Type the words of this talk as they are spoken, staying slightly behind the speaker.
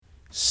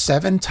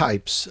7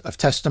 types of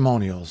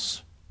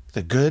testimonials: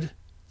 the good,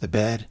 the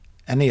bad,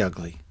 and the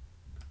ugly.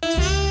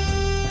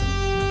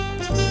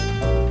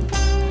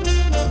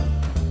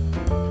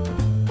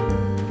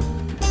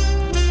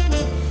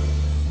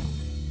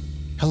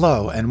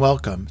 Hello and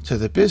welcome to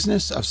the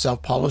Business of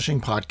Self-Publishing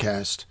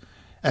podcast,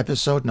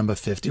 episode number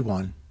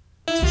 51.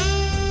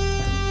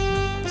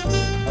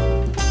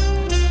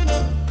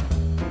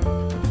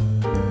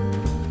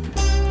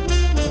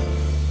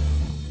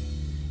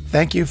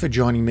 Thank you for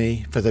joining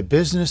me for the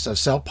Business of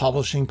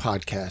Self-Publishing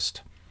podcast.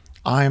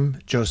 I'm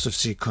Joseph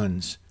C.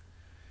 Kunz.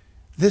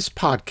 This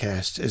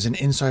podcast is an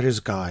insider's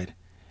guide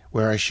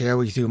where I share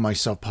with you my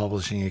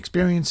self-publishing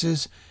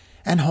experiences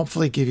and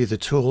hopefully give you the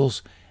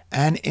tools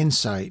and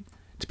insight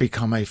to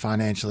become a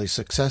financially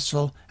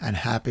successful and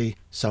happy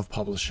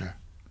self-publisher.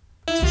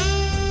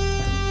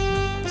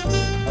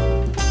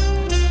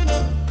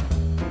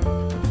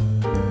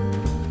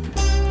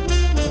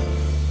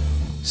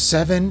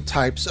 Seven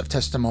types of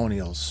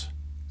testimonials: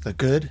 the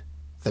good,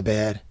 the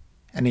bad,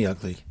 and the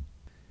ugly.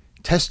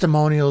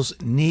 Testimonials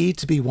need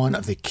to be one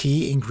of the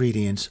key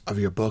ingredients of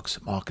your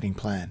book's marketing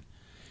plan.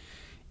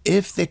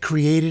 If they're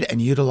created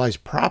and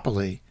utilized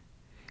properly,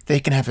 they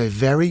can have a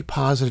very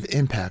positive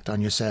impact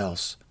on your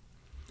sales.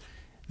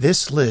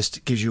 This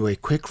list gives you a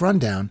quick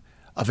rundown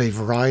of a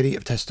variety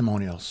of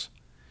testimonials.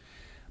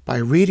 By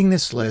reading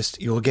this list,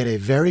 you will get a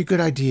very good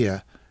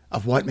idea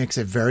of what makes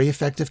a very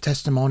effective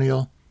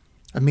testimonial,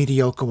 a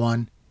mediocre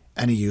one,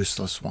 and a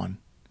useless one.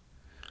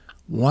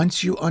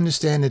 Once you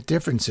understand the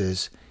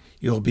differences,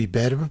 you'll be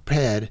better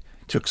prepared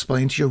to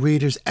explain to your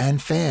readers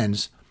and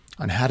fans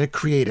on how to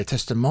create a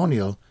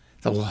testimonial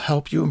that will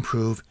help you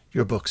improve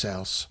your book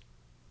sales.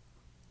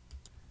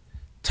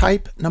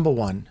 Type number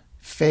 1,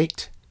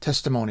 faked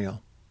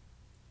testimonial.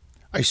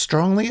 I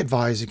strongly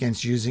advise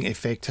against using a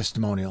fake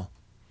testimonial.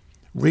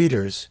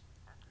 Readers,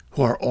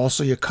 who are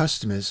also your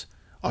customers,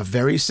 are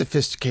very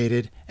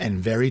sophisticated and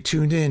very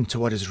tuned in to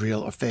what is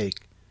real or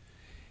fake.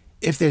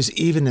 If there's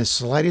even the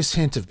slightest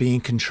hint of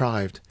being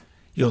contrived,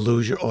 you'll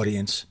lose your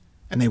audience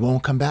and they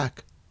won't come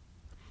back.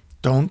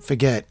 Don't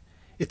forget,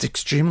 it's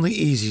extremely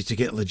easy to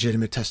get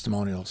legitimate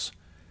testimonials,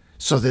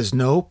 so there's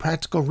no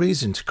practical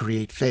reason to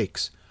create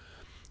fakes.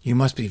 You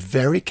must be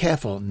very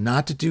careful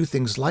not to do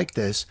things like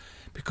this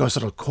because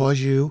it'll cause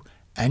you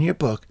and your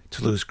book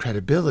to lose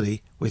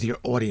credibility with your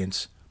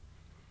audience.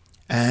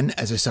 And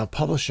as a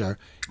self-publisher,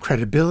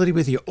 credibility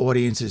with your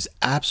audience is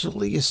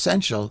absolutely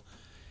essential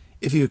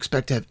if you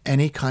expect to have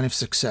any kind of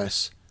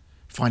success,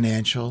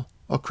 financial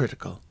or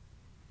critical.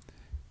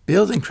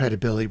 Building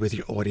credibility with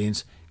your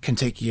audience can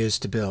take years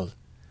to build.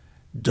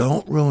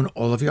 Don't ruin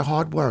all of your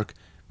hard work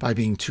by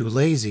being too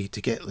lazy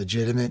to get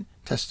legitimate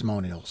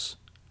testimonials.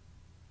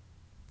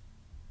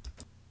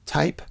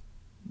 Type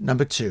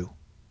number 2,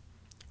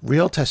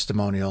 real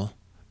testimonial,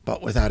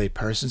 but without a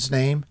person's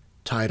name,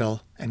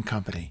 title, and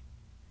company.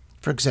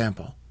 For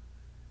example,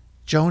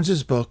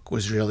 Jones's book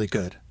was really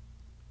good,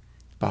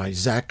 by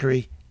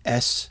Zachary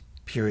S.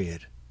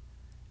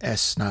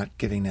 S not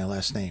giving their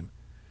last name.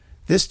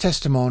 This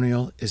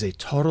testimonial is a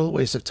total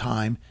waste of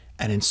time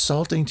and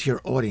insulting to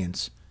your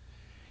audience.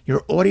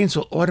 Your audience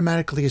will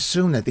automatically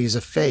assume that these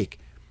are fake,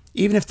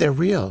 even if they're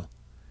real.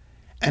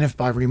 And if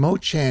by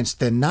remote chance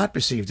they're not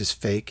perceived as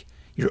fake,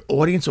 your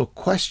audience will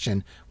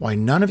question why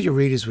none of your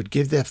readers would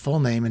give their full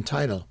name and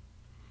title.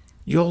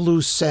 You'll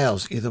lose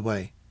sales either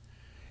way.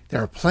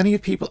 There are plenty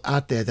of people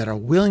out there that are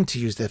willing to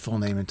use their full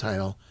name and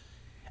title,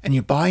 and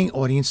your buying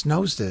audience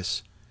knows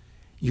this.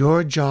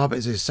 Your job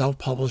as a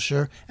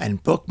self-publisher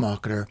and book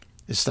marketer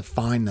is to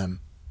find them.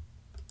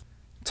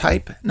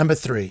 Type number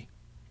 3,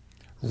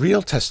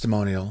 real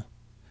testimonial,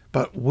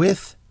 but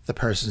with the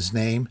person's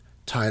name,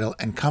 title,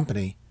 and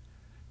company,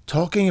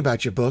 talking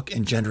about your book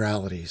in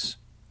generalities.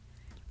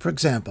 For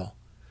example,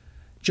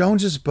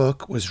 Jones's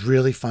book was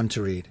really fun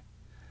to read,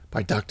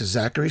 by Dr.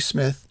 Zachary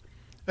Smith,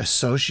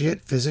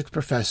 Associate Physics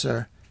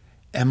Professor,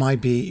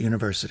 MIB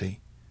University.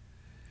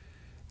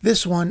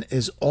 This one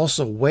is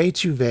also way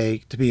too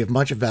vague to be of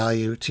much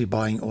value to your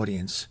buying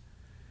audience,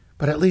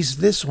 but at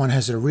least this one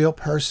has a real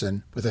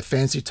person with a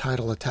fancy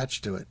title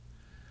attached to it.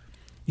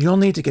 You'll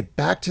need to get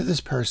back to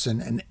this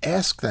person and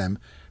ask them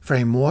for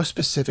a more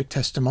specific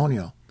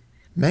testimonial.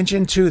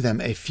 Mention to them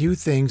a few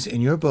things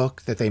in your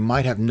book that they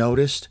might have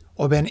noticed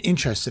or been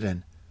interested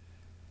in.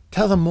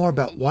 Tell them more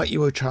about what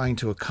you are trying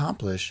to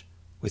accomplish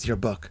with your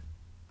book.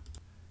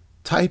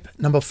 Type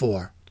number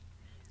 4,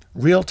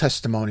 real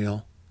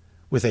testimonial,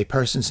 with a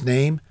person's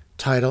name,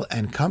 title,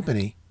 and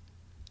company,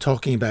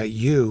 talking about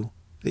you,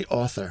 the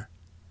author.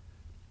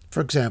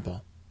 For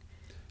example,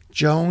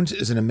 Jones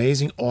is an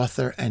amazing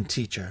author and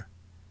teacher.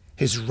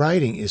 His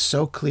writing is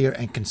so clear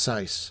and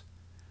concise,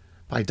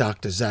 by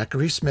Dr.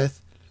 Zachary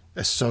Smith,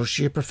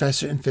 Associate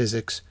Professor in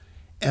Physics,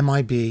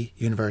 MIB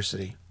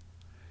University.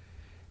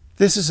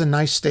 This is a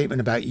nice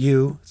statement about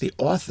you, the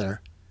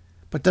author,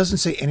 but doesn't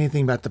say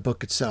anything about the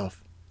book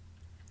itself.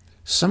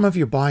 Some of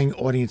your buying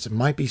audience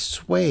might be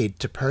swayed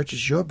to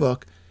purchase your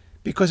book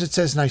because it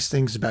says nice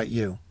things about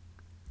you.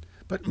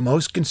 But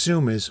most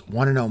consumers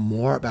want to know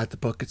more about the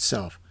book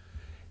itself.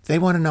 They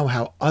want to know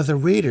how other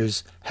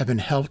readers have been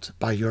helped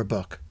by your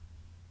book.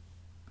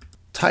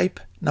 Type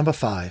number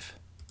 5.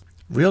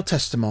 Real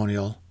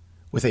testimonial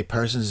with a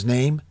person's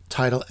name,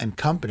 title, and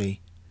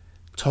company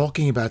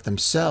talking about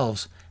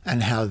themselves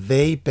and how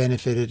they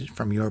benefited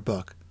from your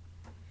book.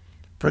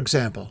 For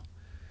example,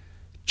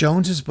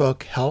 Jones's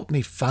book helped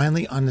me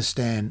finally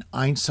understand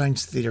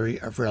Einstein's theory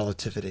of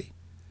relativity.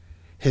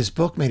 His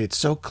book made it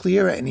so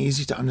clear and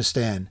easy to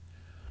understand.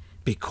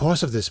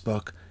 Because of this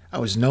book, I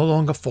was no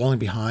longer falling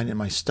behind in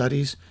my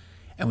studies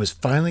and was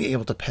finally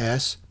able to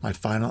pass my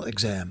final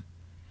exam.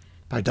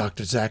 By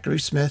Dr. Zachary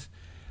Smith,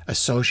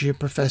 Associate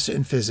Professor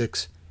in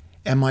Physics,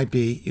 MIB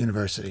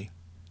University.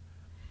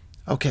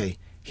 Okay,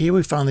 here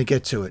we finally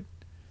get to it.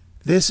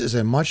 This is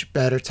a much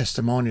better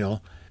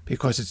testimonial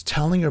because it's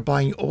telling your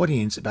buying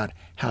audience about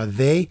how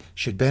they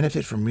should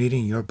benefit from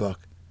reading your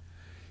book.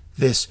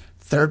 This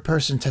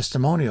third-person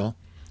testimonial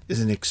is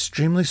an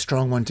extremely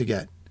strong one to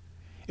get.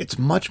 It's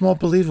much more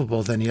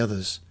believable than the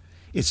others.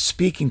 It's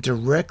speaking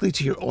directly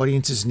to your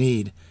audience's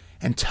need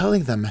and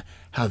telling them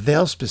how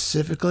they'll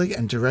specifically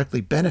and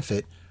directly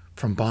benefit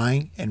from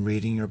buying and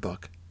reading your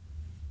book.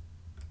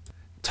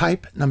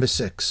 Type number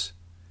 6.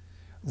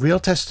 Real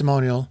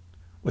testimonial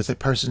with a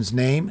person's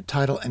name,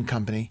 title, and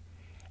company,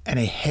 and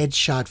a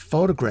headshot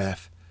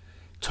photograph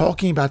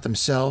talking about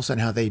themselves and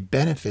how they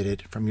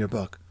benefited from your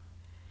book.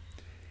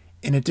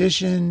 In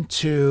addition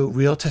to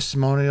real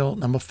testimonial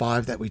number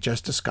 5 that we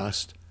just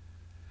discussed,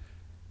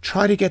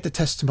 try to get the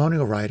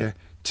testimonial writer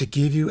to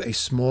give you a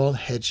small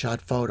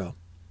headshot photo.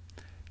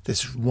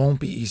 This won't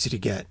be easy to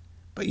get,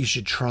 but you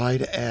should try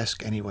to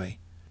ask anyway.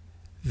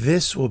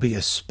 This will be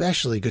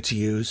especially good to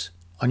use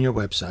on your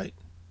website.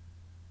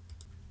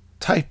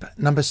 Type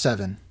number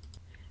 7.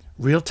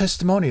 Real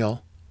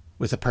testimonial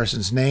with a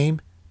person's name,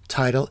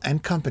 title,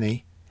 and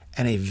company,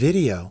 and a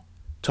video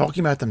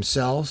talking about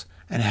themselves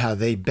and how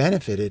they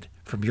benefited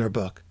from your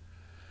book.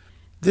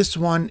 This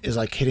one is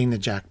like hitting the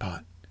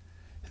jackpot.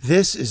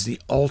 This is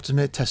the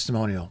ultimate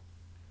testimonial.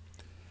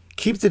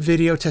 Keep the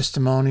video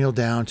testimonial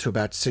down to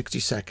about 60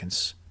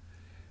 seconds.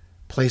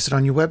 Place it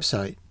on your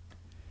website.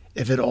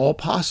 If at all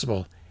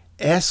possible,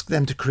 ask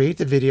them to create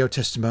the video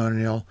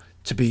testimonial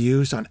to be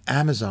used on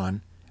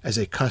Amazon as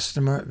a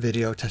customer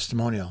video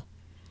testimonial.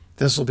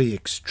 This will be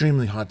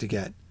extremely hard to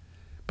get,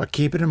 but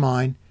keep it in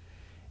mind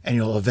and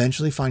you'll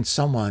eventually find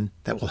someone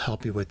that will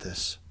help you with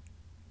this.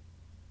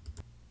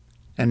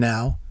 And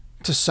now,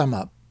 to sum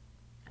up.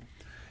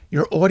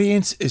 Your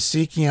audience is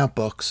seeking out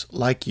books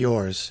like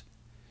yours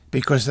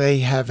because they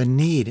have a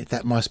need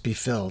that must be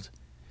filled,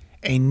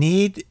 a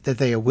need that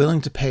they are willing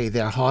to pay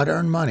their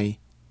hard-earned money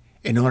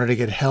in order to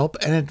get help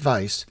and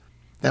advice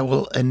that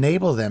will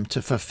enable them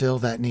to fulfill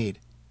that need.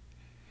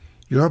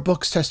 Your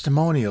book's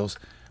testimonials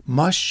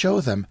must show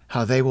them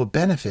how they will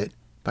benefit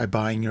by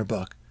buying your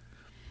book.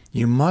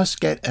 You must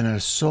get an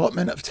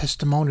assortment of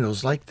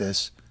testimonials like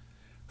this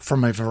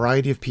from a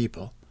variety of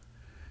people: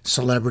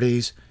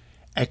 celebrities,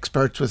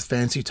 experts with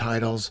fancy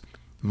titles,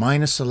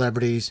 minor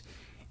celebrities,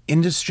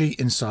 industry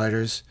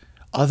insiders,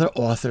 other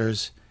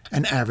authors,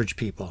 and average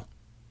people.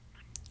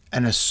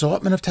 An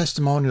assortment of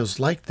testimonials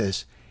like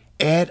this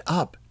add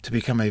up to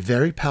become a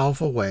very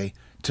powerful way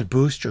to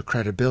boost your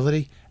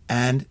credibility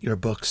and your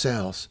book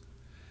sales.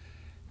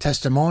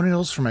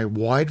 Testimonials from a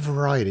wide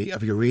variety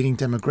of your reading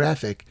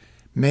demographic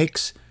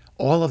makes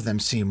all of them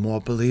seem more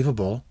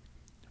believable,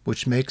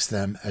 which makes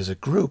them, as a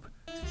group,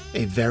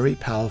 a very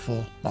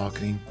powerful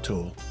marketing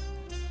tool.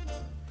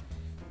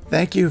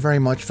 Thank you very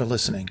much for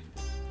listening.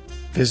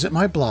 Visit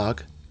my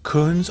blog,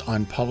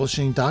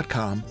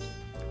 kunsonpublishing.com,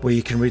 where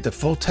you can read the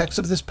full text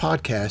of this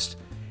podcast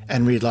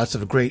and read lots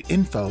of great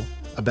info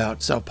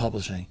about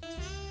self-publishing.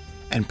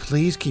 And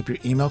please keep your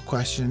email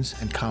questions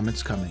and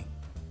comments coming.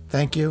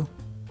 Thank you,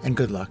 and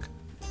good luck.